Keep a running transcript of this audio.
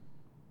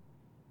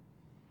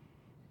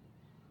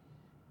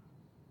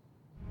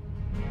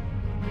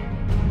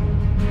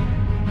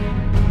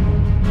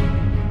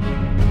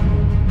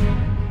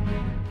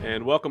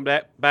And welcome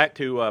back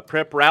to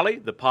Prep Rally,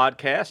 the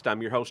podcast.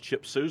 I'm your host,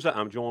 Chip Souza.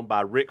 I'm joined by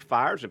Rick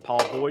Fires and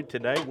Paul Boyd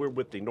today. We're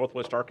with the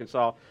Northwest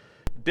Arkansas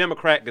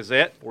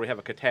Democrat-Gazette, where we have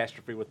a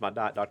catastrophe with my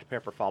Diet Dr.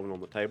 Pepper falling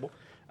on the table.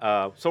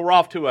 So we're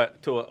off to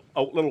a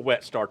little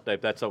wet start,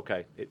 Dave. That's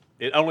okay.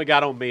 It only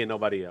got on me and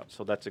nobody else,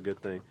 so that's a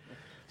good thing.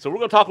 So we're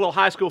going to talk a little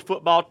high school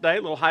football today,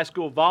 a little high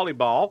school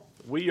volleyball.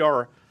 We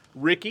are,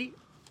 Ricky,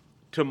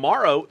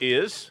 tomorrow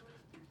is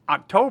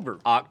October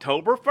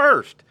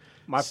 1st.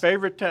 My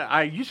favorite time.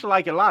 I used to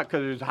like it a lot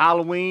because it was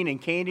Halloween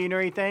and candy and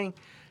everything.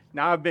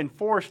 Now I've been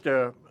forced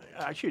to,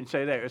 I shouldn't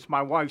say that, it's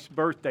my wife's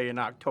birthday in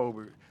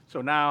October. So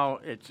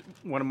now it's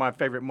one of my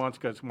favorite months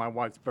because it's my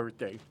wife's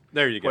birthday.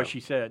 There you go. What she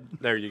said.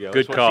 There you go.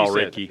 Good call,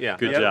 Ricky. Yeah,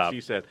 Good that's job. what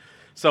she said.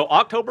 So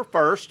October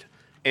 1st,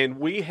 and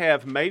we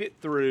have made it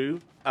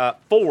through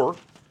 4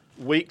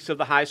 weeks of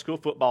the high school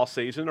football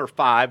season, or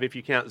 5 if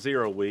you count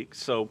 0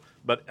 weeks.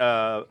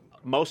 But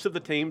most of the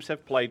teams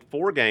have played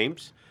 4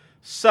 games.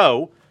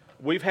 So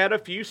we've had a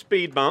few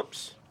speed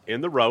bumps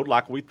in the road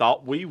like we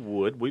thought we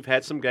would. We've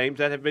had some games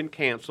that have been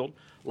canceled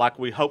like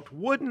we hoped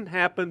wouldn't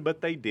happen,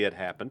 but they did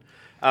happen.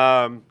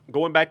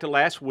 Going back to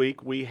last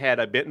week, we had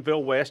a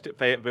Bentonville West at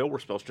Fayetteville. We're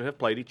supposed to have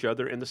played each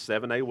other in the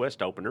 7A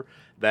West opener.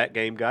 That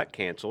game got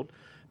canceled.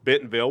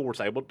 Bentonville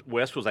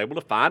West was able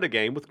to find a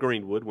game with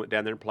Greenwood, went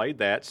down there and played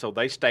that, so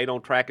they stayed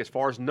on track as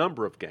far as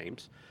number of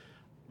games.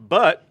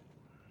 But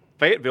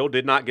Fayetteville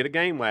did not get a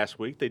game last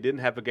week. They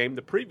didn't have a game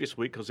the previous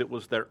week because it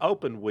was their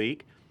open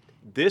week.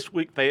 This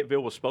week,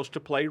 Fayetteville was supposed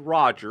to play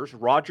Rogers.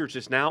 Rogers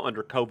is now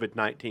under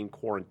COVID-19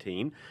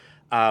 quarantine,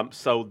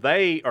 so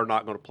they are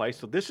not going to play.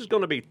 So this is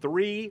going to be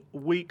 3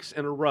 weeks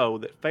in a row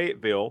that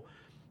Fayetteville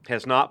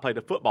has not played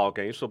a football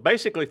game. So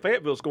basically,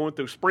 Fayetteville's going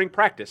through spring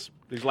practice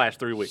these last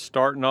 3 weeks.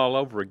 Starting all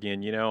over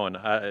again,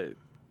 and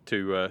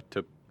to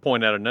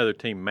point out another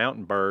team,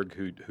 Mountainburg,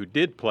 who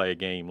did play a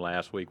game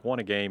last week, won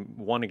a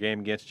game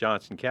against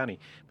Johnson County.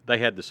 They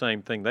had the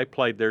same thing. They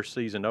played their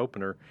season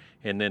opener,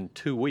 and then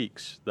 2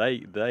 weeks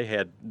they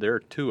had their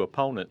 2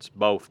 opponents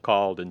both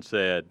called and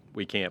said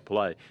we can't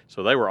play.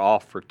 So they were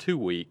off for 2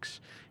 weeks,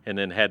 and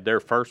then had their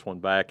first one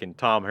back. And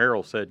Tom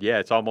Harrell said, "Yeah,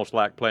 it's almost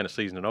like playing a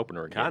season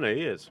opener again." Kind of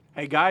is.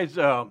 Hey, guys,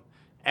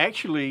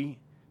 actually,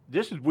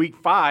 this is week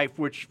 5,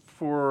 which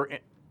for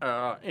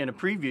in a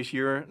previous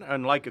year,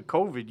 unlike a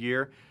COVID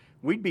year,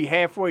 we'd be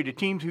halfway to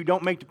teams who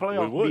don't make the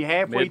playoffs. We would. Be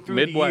halfway through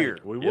midway. the year.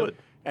 We would.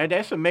 And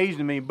that's amazing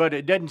to me, but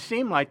it doesn't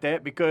seem like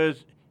that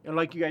because,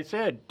 like you guys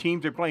said,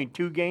 teams are playing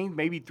 2 games,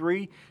 maybe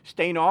 3,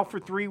 staying off for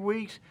 3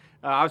 weeks.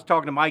 I was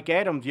talking to Mike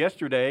Adams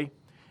yesterday,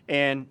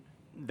 and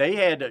they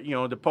had,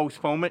 the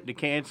postponement, the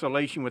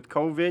cancellation with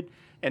COVID,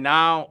 and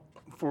now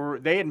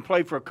they hadn't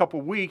played for a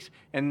couple weeks,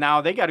 and now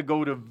they got to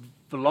go to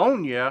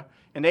Valonia,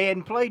 and they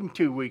hadn't played in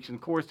 2 weeks. And,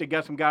 of course, they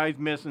got some guys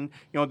missing.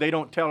 They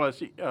don't tell us,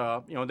 they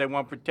want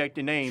to protect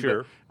the name.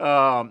 Sure.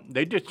 But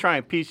they just try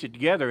and piece it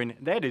together, and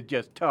that is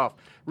just tough.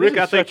 Rick,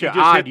 This I is think such you an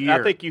just odd hit, year.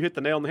 I think you hit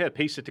the nail on the head.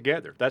 Piece it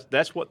together.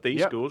 That's what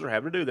these Yep. schools are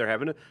having to do. They're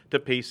having to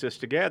piece this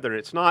together.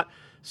 It's not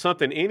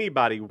something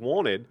anybody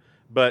wanted,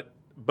 but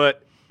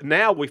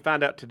now we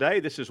find out today.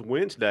 This is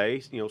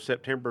Wednesday,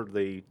 September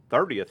the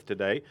 30th.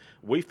 Today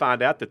we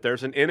find out that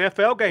there's an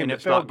NFL game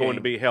that's not going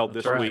to be held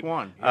this That's week.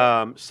 one.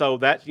 Yep. So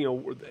that's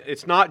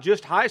it's not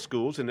just high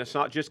schools and it's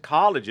not just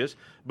colleges,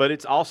 but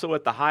it's also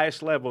at the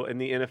highest level in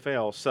the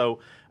NFL. So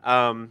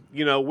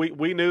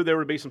we knew there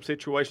would be some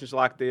situations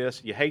like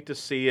this. You hate to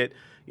see it.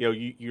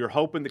 You're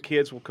hoping the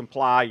kids will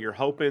comply. You're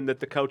hoping that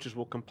the coaches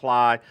will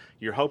comply.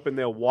 You're hoping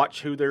they'll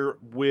watch who they're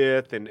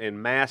with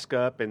and mask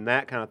up and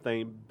that kind of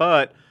thing.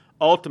 But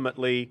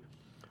ultimately,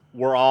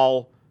 we're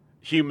all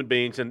human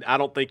beings, and I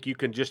don't think you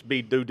can just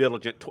be due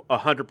diligent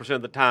 100%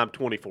 of the time,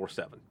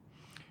 24/7.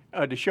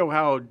 To show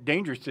how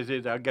dangerous this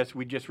is, I guess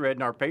we just read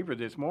in our paper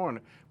this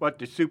morning what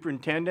the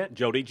superintendent.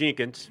 Jody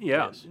Jenkins.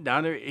 Yes.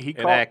 Down there, he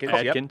And Atkins.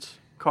 Yep. Atkins.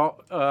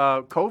 caught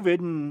COVID,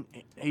 and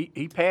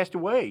he passed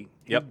away.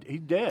 Yep.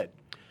 He's dead.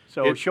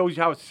 So it shows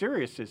you how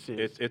serious this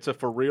is. It's a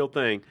for real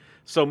thing.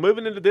 So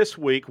moving into this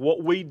week,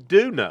 what we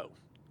do know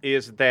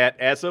is that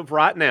as of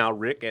right now,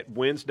 Rick, at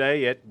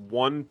Wednesday at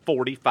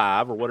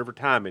 1:45 or whatever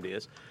time it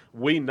is,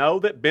 we know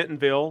that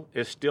Bentonville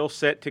is still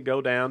set to go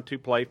down to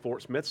play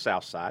Fort Smith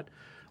Southside.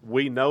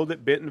 We know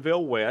that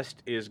Bentonville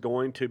West is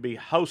going to be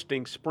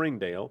hosting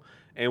Springdale,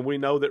 and we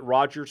know that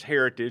Rogers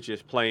Heritage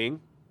is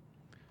playing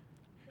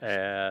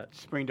At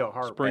Springdale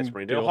Harbor.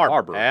 Springdale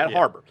Harbor. At yeah.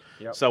 Harbor.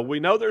 Yep. So we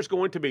know there's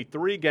going to be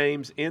 3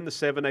 games in the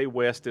 7A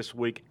West this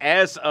week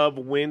as of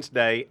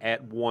Wednesday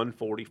at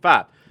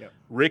 1:45. Yep.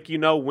 Rick,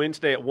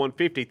 Wednesday at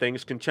 1:50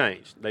 things can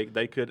change.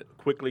 They could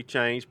quickly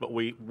change, but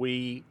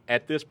we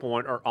at this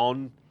point are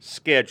on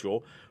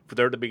schedule for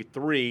there to be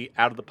 3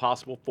 out of the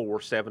possible 4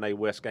 7A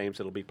West games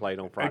that will be played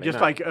on Friday Just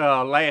night.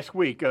 like last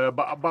week,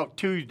 about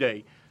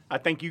Tuesday, I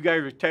think you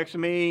guys were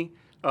texting me,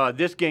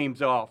 this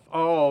game's off.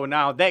 Oh,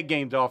 now that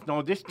game's off.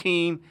 No, this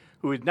team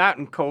who is not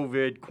in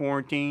COVID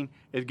quarantine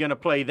is going to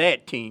play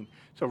that team.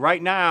 So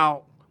right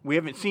now, we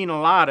haven't seen a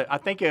lot of. I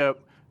think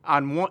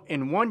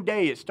in one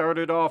day it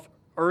started off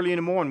early in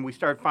the morning. We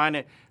started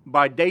finding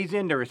by day's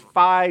end there is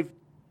 5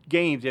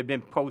 games have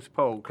been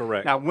postponed.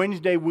 Correct. Now,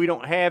 Wednesday, we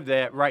don't have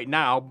that right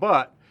now,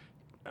 but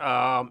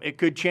it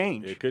could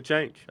change. It could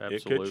change.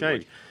 Absolutely. It could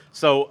change.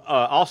 So,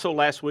 also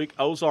last week,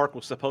 Ozark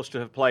was supposed to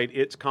have played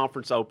its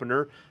conference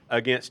opener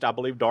against, I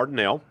believe,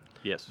 Dardanelle.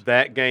 Yes.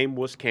 That game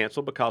was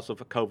canceled because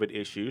of a COVID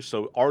issue.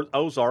 So,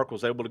 Ozark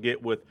was able to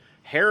get with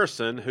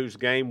Harrison, whose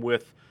game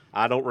with,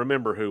 I don't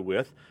remember who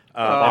with.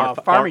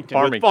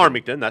 Farmington. With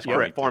Farmington, that's Yeah.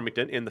 correct.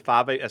 Farmington in the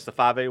 5A as the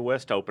 5A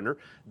West opener.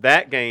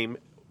 That game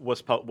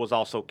was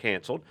also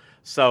canceled.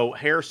 So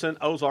Harrison,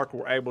 Ozark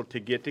were able to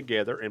get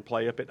together and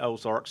play up at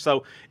Ozark.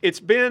 So it's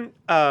been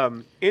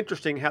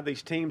interesting how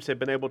these teams have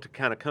been able to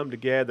kind of come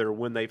together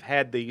when they've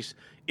had these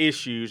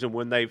issues and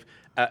when they've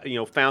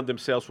found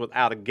themselves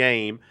without a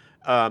game.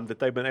 That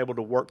they've been able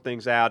to work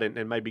things out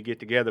and maybe get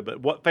together.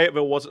 But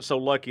Fayetteville wasn't so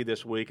lucky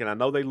this week, and I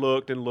know they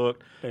looked and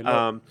looked.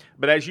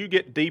 But as you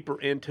get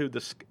deeper into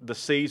the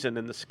season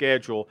and the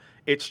schedule,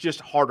 it's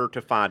just harder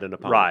to find an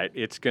opponent.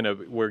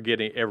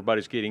 Right.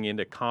 Everybody's getting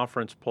into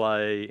conference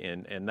play,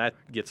 and that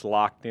gets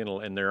locked in,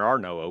 and there are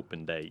no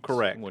open dates.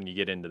 Correct. When you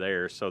get into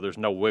there, so there's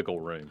no wiggle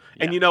room.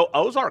 And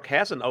Ozark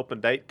has an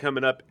open date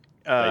coming up.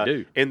 They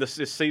do. In this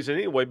season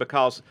anyway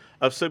because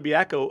of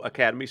Subiaco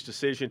Academy's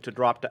decision to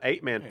drop to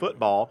 8-man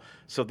football.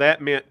 So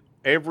that meant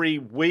every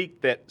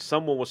week that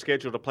someone was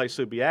scheduled to play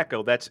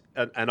Subiaco, that's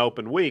an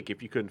open week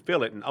if you couldn't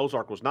fill it. And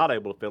Ozark was not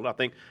able to fill it. I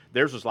think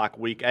theirs was like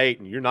week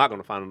 8, and you're not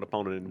going to find an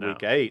opponent in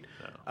week 8.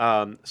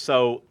 No.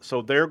 So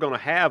they're going to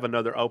have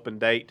another open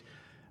date.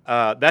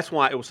 That's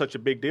why it was such a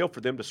big deal for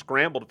them to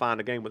scramble to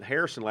find a game with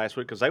Harrison last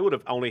week because they would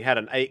have only had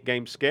an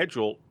 8-game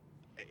schedule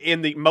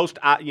in the most,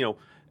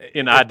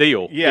 in an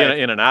ideal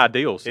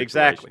situation.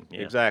 Exactly.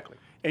 Yeah. Exactly.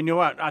 And you know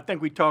what? I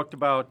think we talked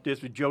about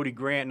this with Jody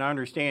Grant, and I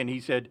understand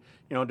he said,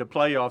 the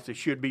playoffs, it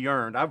should be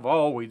earned. I've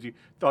always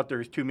thought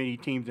there's too many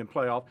teams in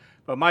playoffs.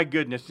 But my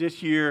goodness,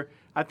 this year,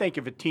 I think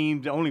if a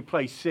team only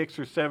plays 6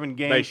 or 7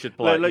 games, they should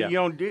play.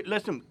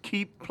 Let them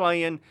keep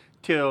playing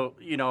till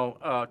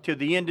till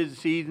the end of the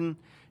season.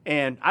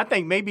 And I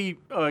think maybe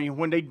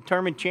when they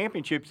determine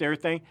championships and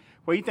everything,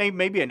 well, you think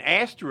maybe an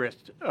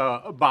asterisk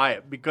by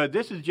it because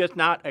this is just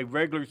not a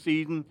regular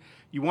season.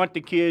 You want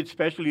the kids,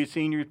 especially the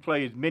seniors,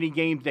 play as many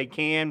games they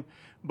can.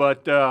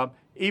 But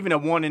even a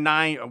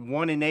 1-9, a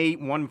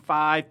 1-8,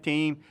 1-5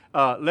 team,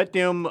 let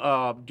them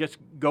just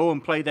go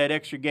and play that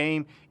extra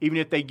game, even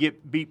if they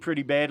get beat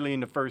pretty badly in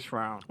the first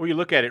round. Well, you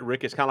look at it,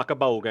 Rick, it's kind of like a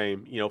bowl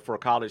game, for a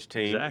college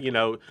team.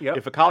 Exactly.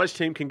 If a college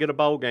team can get a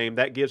bowl game,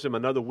 that gives them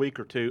another week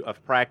or two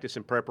of practice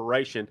and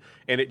preparation,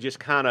 and it just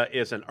kind of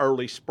is an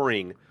early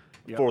spring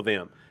for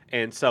them.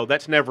 And so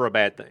that's never a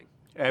bad thing.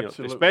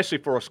 Absolutely. Especially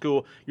for a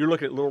school. You're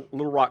looking at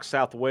Little Rock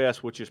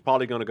Southwest, which is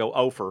probably going to go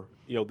over,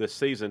 this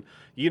season.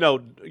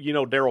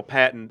 Daryl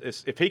Patton,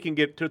 if he can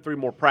get 2 or 3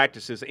 more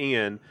practices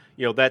in,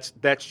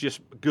 that's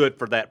just good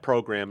for that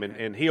program,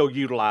 and he'll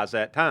utilize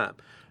that time.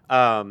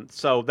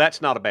 So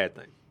that's not a bad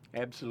thing.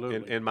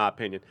 Absolutely. In my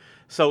opinion.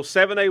 So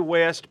 7A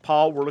West,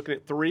 Paul, we're looking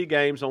at 3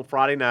 games on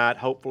Friday night.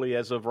 Hopefully,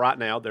 as of right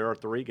now, there are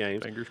 3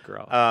 games. Fingers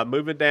crossed.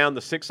 Moving down,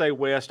 the 6A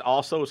West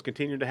also is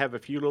continuing to have a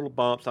few little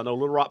bumps. I know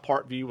Little Rock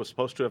Parkview was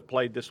supposed to have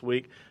played this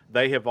week.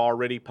 They have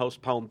already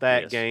postponed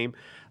that game.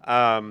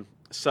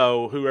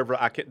 So whoever,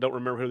 don't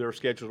remember who they were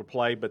scheduled to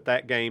play, but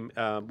that game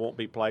won't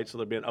be played. So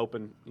there'll be an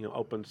open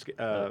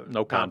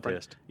no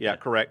contest. Yeah,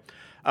 correct.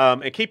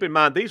 And keep in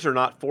mind, these are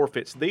not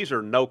forfeits. These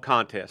are no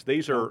contests.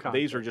 These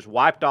are just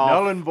wiped off.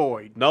 Null and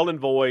void. Null and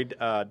void.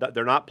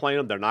 They're not playing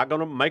them. They're not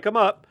going to make them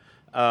up.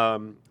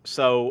 They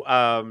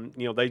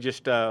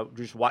just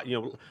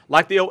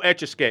like the old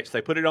Etch-a-Sketch.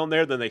 They put it on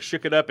there, then they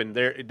shook it up, and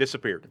there it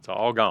disappeared. It's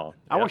all gone.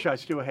 I wish I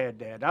still had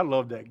that. I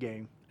love that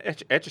game.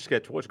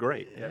 Etch-a-Sketch was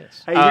great.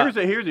 Yes. Hey,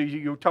 here's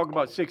you talk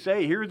about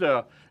 6A. Here's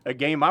a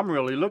game I'm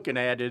really looking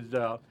at is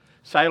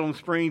Siloam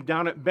Springs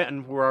down at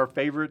Benton, where our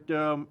favorite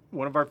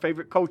one of our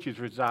favorite coaches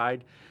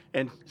reside.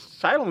 And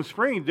Siloam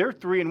Springs, they're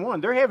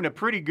 3-1. They're having a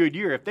pretty good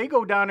year. If they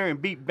go down there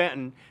and beat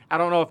Benton, I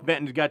don't know if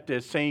Benton's got the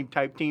same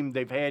type team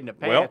they've had in the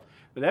past.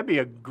 But that'd be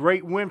a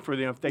great win for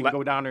them if they can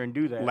go down there and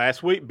do that.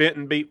 Last week,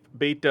 Benton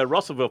beat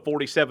Russellville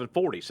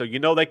 47-40, so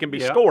they can be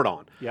scored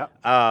on. Yeah.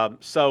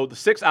 So the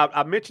 6,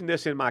 I mentioned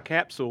this in my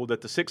capsule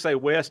that the 6A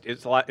West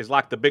is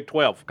like the Big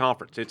 12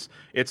 conference.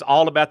 It's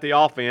all about the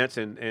offense,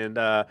 and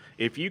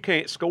if you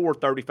can't score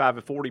 35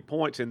 and 40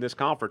 points in this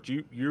conference,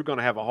 you're going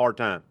to have a hard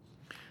time.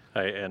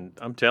 Hey, and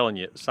I'm telling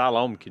you,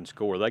 Siloam can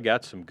score. They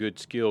got some good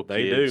skill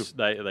kids.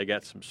 They do. They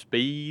got some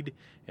speed,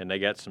 and they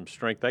got some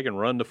strength. They can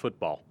run the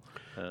football.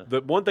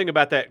 The one thing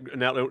about that,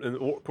 now, and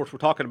of course, we're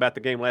talking about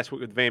the game last week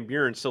with Van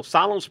Buren. So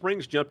Siloam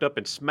Springs jumped up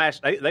and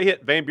smashed. They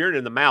hit Van Buren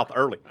in the mouth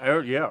early.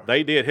 Oh, yeah.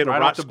 They did hit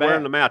them right square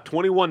in the mouth.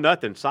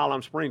 21-0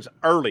 Siloam Springs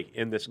early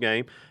in this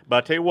game. But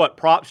I tell you what,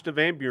 props to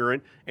Van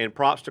Buren and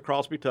props to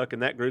Crosby Tuck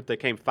and that group. They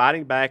came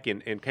fighting back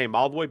and came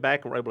all the way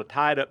back and were able to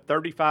tie it up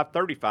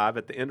 35-35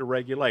 at the end of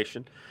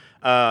regulation.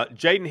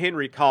 Jaden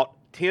Henry caught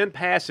 10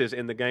 passes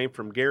in the game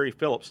from Gary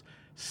Phillips,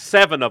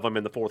 7 of them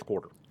in the fourth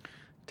quarter.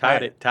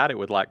 tied it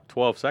with like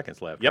 12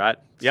 seconds left, Yep. right?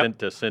 Yep.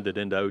 To send it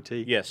into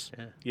OT. Yes.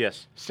 Yeah.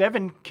 Yes.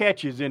 7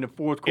 catches in the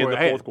fourth quarter. In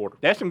the fourth quarter.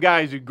 That's some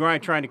guys who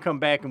trying to come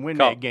back and win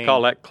that game.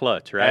 Call that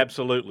clutch, right?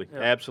 Absolutely,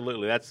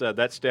 absolutely.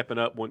 That's stepping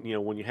up when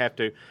you have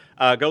to.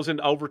 Goes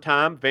into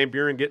overtime. Van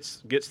Buren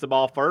gets the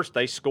ball first.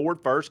 They scored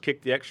first,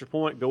 kicked the extra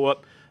point, go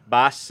up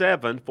by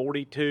 7,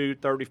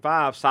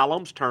 42-35.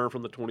 Siloam's turn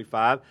from the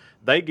 25.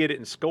 They get it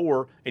and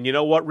score. And you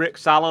know what, Rick?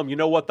 Siloam, you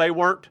know what they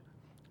weren't?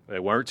 They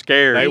weren't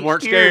scared. They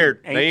weren't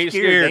scared. They ain't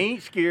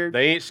scared.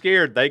 They ain't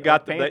scared. They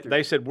got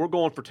they said we're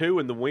going for 2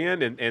 in the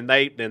win, and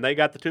they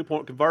got the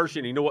 2-point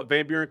conversion. You know what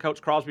Van Buren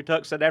coach Crosby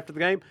Tuck said after the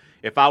game?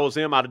 If I was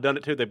them, I'd have done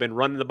it too. They've been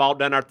running the ball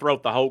down our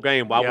throat the whole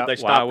game. Why would they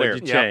stop there? Why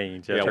would you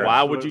change? Yeah, Right.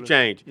 why would you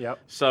change? Yep.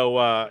 So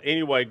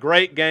anyway,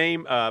 great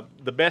game.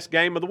 The best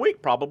game of the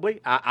week,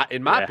 probably,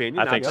 in my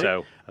opinion. I think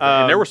so.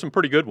 And there were some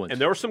pretty good ones.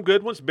 And there were some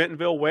good ones.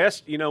 Bentonville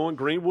West, and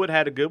Greenwood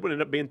had a good one.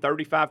 Ended up being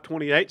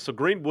 35-28. So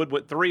Greenwood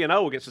went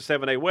 3-0 against the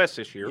 7A West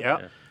this year.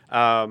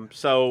 Yeah.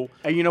 So.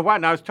 And you know what?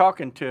 And I was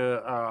talking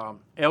to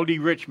LD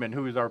Richmond,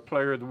 who is our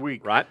player of the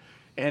week. Right.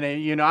 And,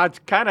 I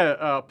kind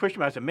of pushed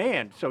him. I said,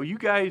 man, so you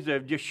guys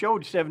have just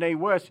showed 7A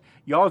West,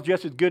 y'all's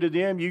just as good as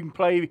them. You can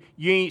play.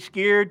 You ain't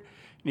scared.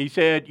 And he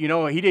said, he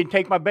didn't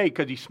take my bait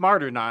because he's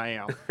smarter than I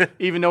am,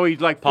 even though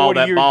he's like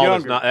 40 years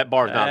younger. That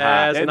bar's not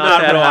high. It's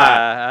not that real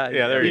high.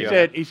 Yeah, there you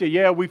go. He said,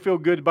 yeah, we feel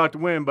good about the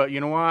win, but you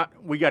know what?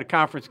 We got a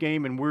conference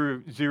game, and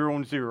we're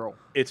 0-0.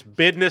 It's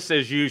business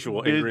as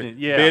usual. Business,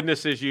 yeah.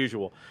 Business as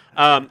usual.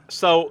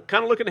 So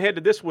kind of looking ahead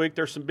to this week,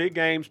 there's some big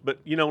games, but,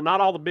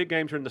 not all the big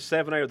games are in the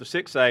 7A or the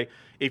 6A.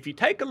 If you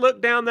take a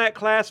look down that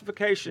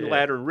classification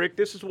ladder, and Rick,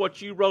 this is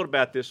what you wrote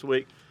about this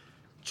week.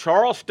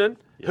 Charleston,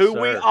 who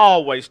we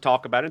always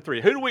talk about in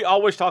 3A. Who do we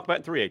always talk about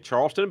in 3A?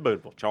 Charleston and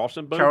Boonville.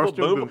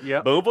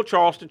 Boonville,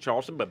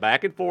 Charleston, but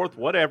back and forth,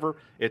 whatever.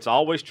 It's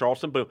always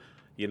Charleston, Boonville.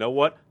 You know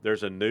what?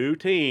 There's a new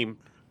team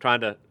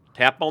trying to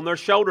tap on their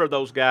shoulder of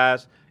those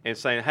guys and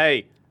saying,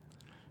 hey,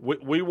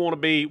 we want to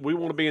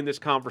be in this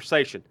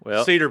conversation.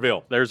 Well,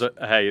 Cedarville. There's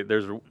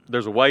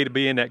a way to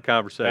be in that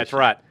conversation. That's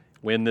right.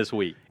 Win this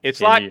week.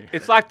 It's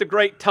like the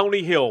great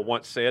Tony Hill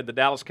once said, the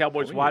Dallas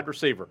Cowboys wide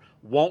receiver.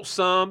 Want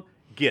some,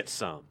 get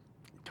some.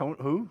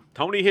 Who?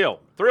 Tony Hill.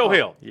 Thrill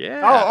Hill.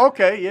 Yeah. Oh,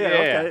 okay.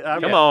 Yeah.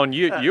 Okay. Come on,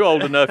 you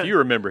old enough. You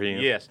remember him.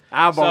 Yes.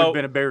 I've always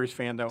been a Bears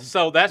fan, though.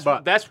 So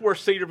that's where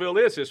Cedarville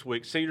is this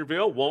week.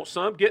 Cedarville, want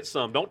some, get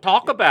some. Don't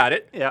talk about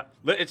it. Yeah.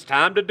 It's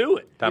time to do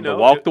it. Time to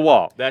walk the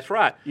walk. That's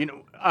right.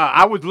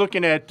 I was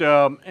looking at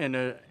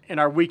in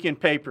our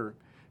weekend paper,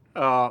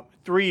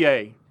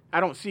 3A. I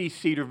don't see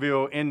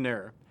Cedarville in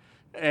there,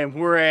 and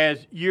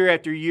whereas year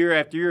after year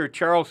after year,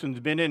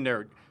 Charleston's been in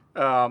there.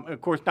 Of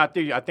course, not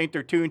this. I think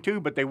they're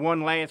 2-2, but they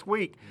won last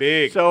week.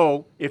 Big.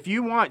 So if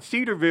you want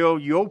Cedarville,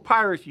 you old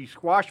Pirates, you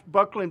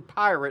swashbuckling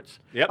Pirates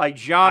like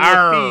Jean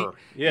Lafitte.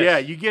 Yes. Yeah,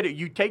 you get it.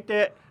 You take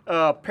that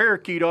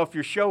parakeet off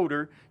your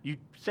shoulder. You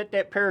set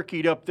that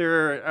parakeet up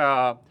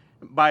there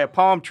by a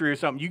palm tree or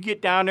something. You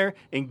get down there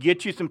and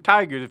get you some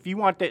Tigers. If you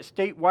want that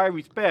statewide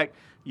respect,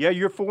 yeah,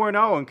 you're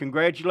 4-0, and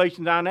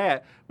congratulations on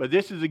that. But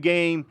this is a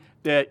game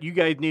that you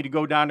guys need to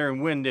go down there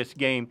and win this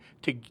game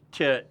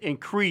to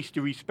increase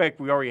the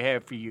respect we already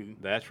have for you.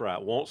 That's right.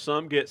 Want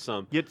some, get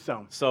some. Get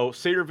some. So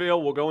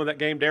Cedarville will go in that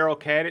game. Darryl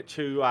Kadich,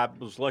 who I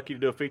was lucky to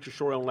do a feature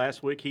story on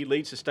last week, he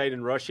leads the state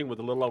in rushing with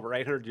a little over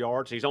 800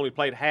 yards. He's only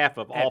played half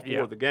of all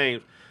 4 of the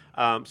games.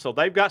 So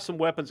they've got some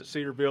weapons at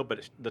Cedarville,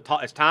 but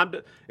it's time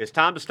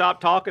to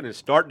stop talking and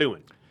start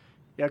doing.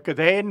 Yeah, because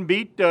they hadn't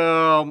beat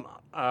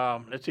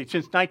let's see,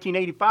 since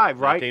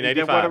 1985, right? 1985.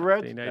 Is that what I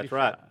read? That's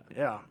right.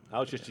 Yeah. I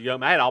was just a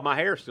young man. I had all my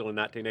hair still in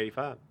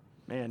 1985.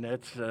 Man,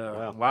 that's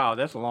wow,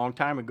 that's a long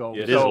time ago.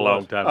 Yes, it is a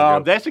long time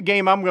ago. That's a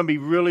game I'm going to be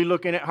really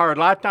looking at hard. A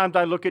lot of times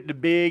I look at the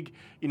big,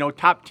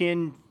 top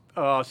 10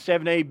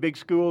 7A big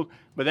schools,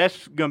 but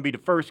that's going to be the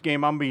first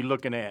game I'm going to be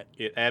looking at.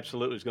 It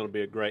absolutely is going to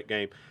be a great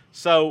game.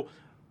 So,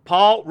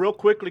 Paul, real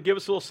quickly, give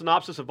us a little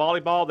synopsis of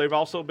volleyball. There've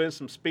also been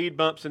some speed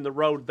bumps in the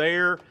road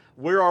there.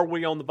 Where are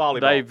we on the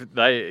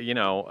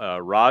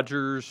volleyball?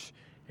 Rogers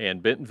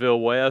and Bentonville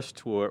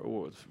West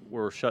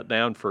were shut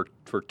down for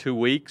 2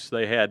 weeks.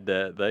 They had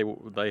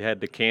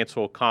to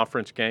cancel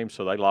conference games,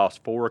 so they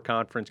lost 4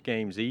 conference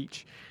games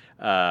each.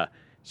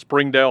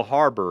 Springdale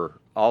Harbor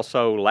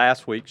also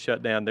last week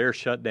shut down. They're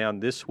shut down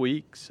this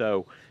week,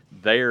 so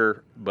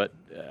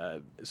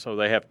so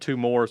they have 2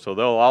 more, so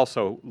they'll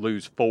also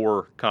lose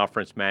 4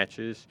 conference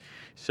matches.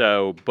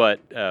 So,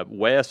 but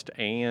West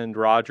and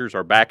Rogers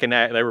are back in.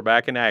 They were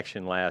back in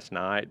action last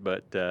night,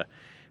 but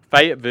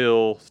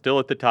Fayetteville still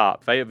at the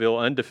top. Fayetteville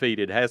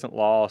undefeated, hasn't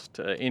lost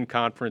in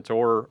conference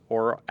or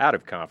out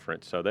of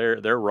conference. So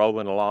they're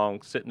rolling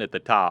along, sitting at the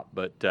top.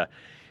 But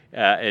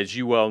as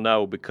you well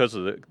know, because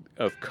of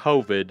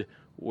COVID,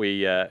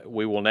 we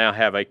will now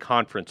have a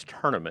conference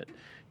tournament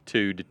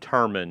to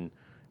determine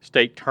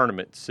state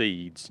tournament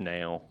seeds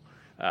now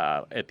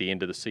at the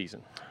end of the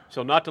season.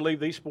 So not to leave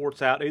these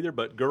sports out either,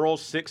 but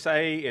girls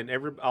 6A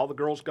and all the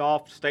girls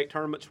golf state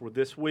tournaments were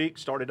this week,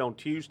 started on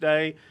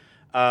Tuesday.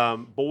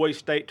 Boys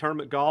State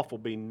Tournament Golf will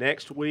be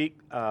next week.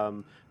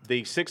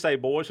 The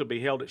 6A boys will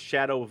be held at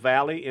Shadow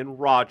Valley in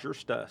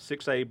Rogers, the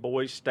 6A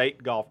boys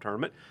state golf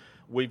tournament.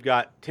 We've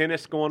got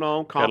tennis going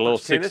on. Got a little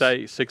tennis.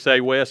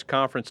 6A West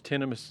Conference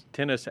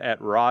tennis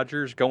at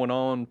Rogers going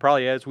on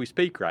probably as we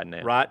speak right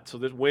now. Right. So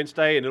this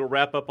Wednesday, and it'll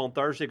wrap up on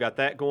Thursday. Got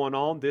that going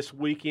on this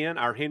weekend.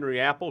 Our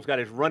Henry Apple's got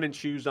his running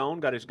shoes on,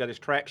 got his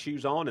track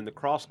shoes on, and the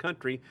cross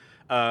country.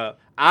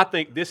 I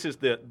think this is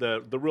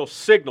the real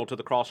signal to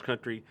the cross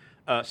country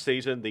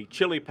season. The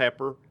Chili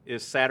Pepper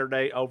is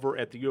Saturday over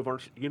at the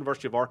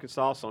University of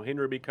Arkansas. So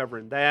Henry will be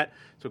covering that.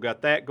 So we've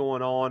got that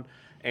going on.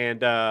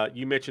 And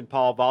you mentioned,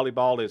 Paul,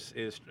 volleyball is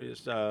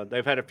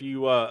they've had a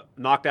few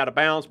knocked out of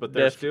bounds, but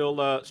they're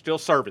still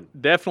serving.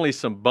 Definitely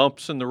some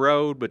bumps in the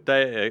road, but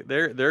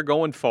they're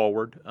going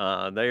forward.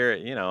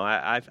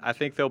 I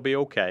think they'll be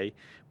okay,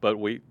 but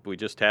we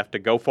just have to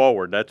go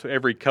forward. That's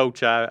every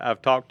coach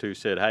I've talked to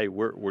said, hey,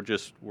 we're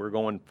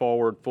going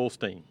forward full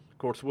steam. Of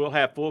course, we'll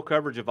have full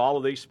coverage of all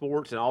of these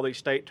sports and all these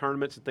state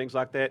tournaments and things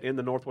like that in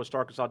the Northwest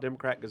Arkansas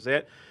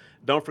Democrat-Gazette.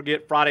 Don't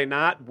forget, Friday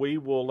night we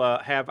will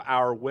have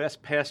our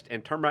West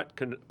Termite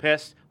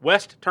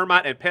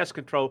and Pest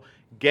Control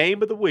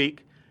Game of the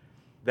Week.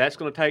 That's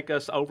going to take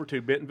us over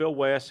to Bentonville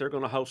West. They're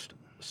going to host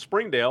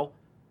Springdale.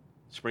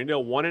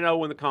 Springdale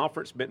 1-0 in the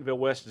conference. Bentonville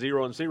West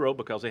 0-0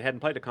 because they hadn't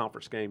played a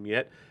conference game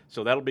yet.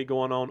 So that'll be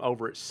going on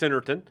over at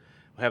Centerton.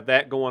 We'll have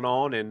that going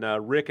on,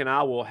 and Rick and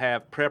I will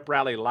have Prep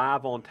Rally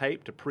live on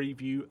tape to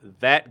preview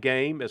that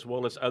game as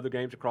well as other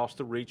games across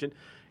the region.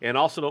 And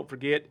also don't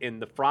forget, in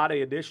the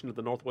Friday edition of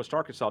the Northwest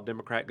Arkansas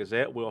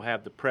Democrat-Gazette, we'll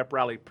have the Prep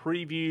Rally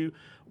preview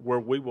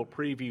where we will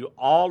preview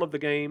all of the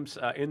games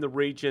in the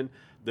region,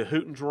 the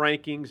Hootens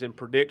rankings and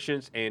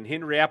predictions. And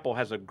Henry Apple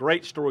has a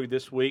great story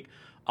this week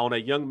on a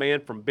young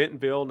man from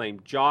Bentonville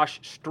named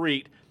Josh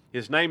Street.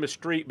 His name is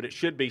Street, but it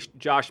should be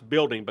Josh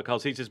Building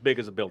because he's as big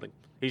as a building.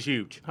 He's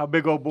huge. How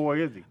big old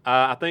boy is he?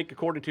 I think,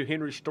 according to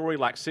Henry's story,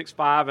 like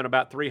 6'5" and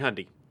about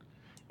 300.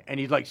 And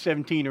he's like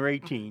 17 or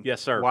 18. Yes,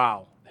 sir.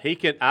 Wow.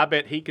 I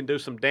bet he can do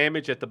some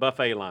damage at the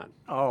buffet line.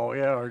 Oh,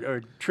 yeah,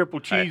 or triple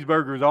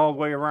cheeseburgers all the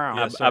way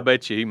around. I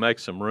bet you he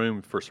makes some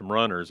room for some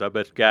runners. I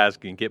bet guys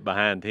can get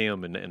behind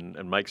him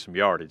and make some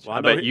yardage. Well,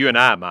 I bet you and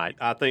I might.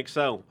 I think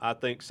so.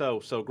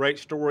 So great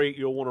story.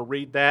 You'll want to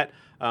read that.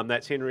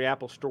 That's Henry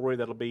Apple's story.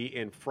 That'll be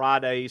in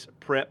Friday's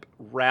Prep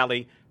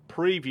Rally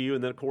preview.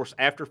 And then, of course,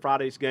 after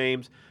Friday's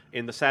games,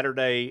 in the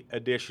Saturday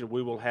edition,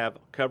 we will have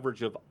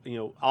coverage of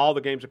all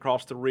the games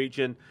across the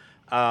region.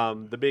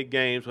 The big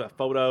games. We'll have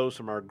photos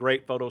from our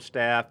great photo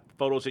staff,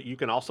 photos that you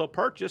can also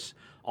purchase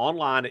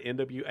online at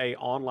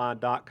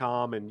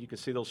nwaonline.com, and you can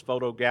see those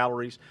photo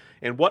galleries.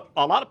 And what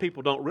a lot of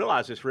people don't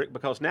realize is, Rick,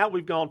 because now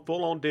we've gone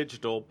full-on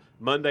digital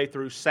Monday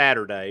through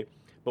Saturday,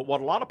 but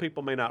what a lot of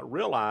people may not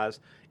realize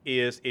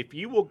is if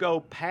you will go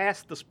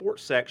past the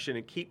sports section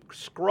and keep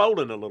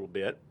scrolling a little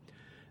bit,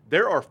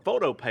 there are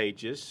photo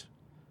pages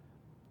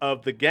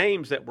of the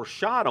games that were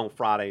shot on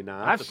Friday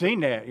night. I've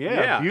seen that.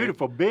 Yeah.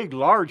 Beautiful, big,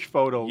 large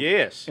photos.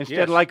 Yes.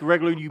 Instead of like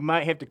regular, you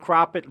might have to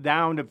crop it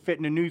down to fit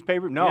in the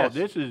newspaper. No,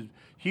 This is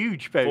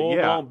huge photos.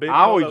 Yeah, big I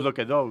always photos. Look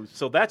at those.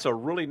 So that's a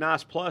really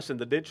nice plus in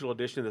the digital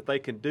edition that they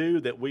can do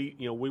that we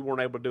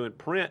weren't able to do in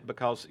print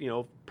because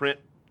print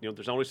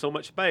there's only so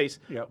much space.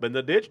 Yep. But in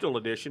the digital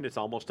edition, it's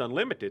almost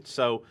unlimited.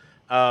 So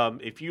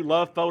if you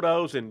love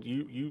photos, and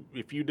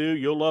if you do,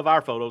 you'll love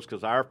our photos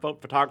because our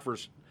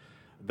photographers,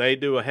 they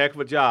do a heck of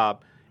a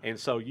job. And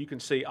so you can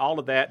see all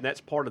of that, and that's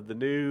part of the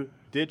new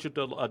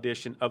digital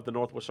edition of the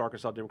Northwest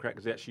Arkansas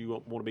Democrat-Gazette. So you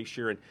want to be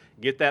sure and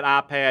get that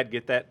iPad,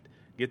 get that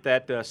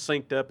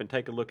synced up, and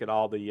take a look at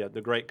all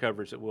the great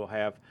coverage that we'll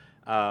have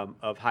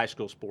of high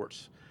school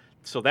sports.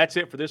 So that's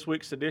it for this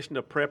week's edition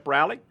of Prep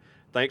Rally.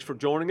 Thanks for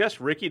joining us.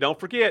 Ricky, don't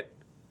forget,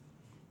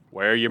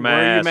 wear your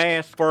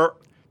mask. For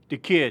the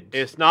kids.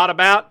 It's not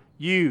about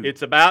you.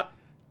 It's about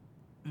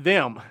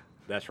them.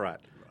 That's right.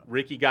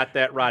 Ricky got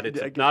that right.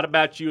 It's not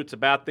about you. It's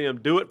about them.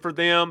 Do it for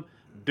them.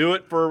 Do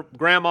it for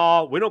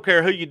Grandma. We don't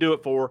care who you do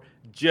it for.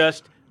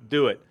 Just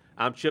do it.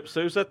 I'm Chip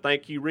Sousa.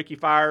 Thank you, Ricky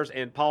Fires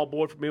and Paul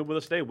Boyd, for being with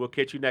us today. We'll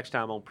catch you next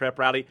time on Prep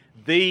Rally,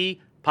 the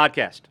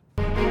podcast.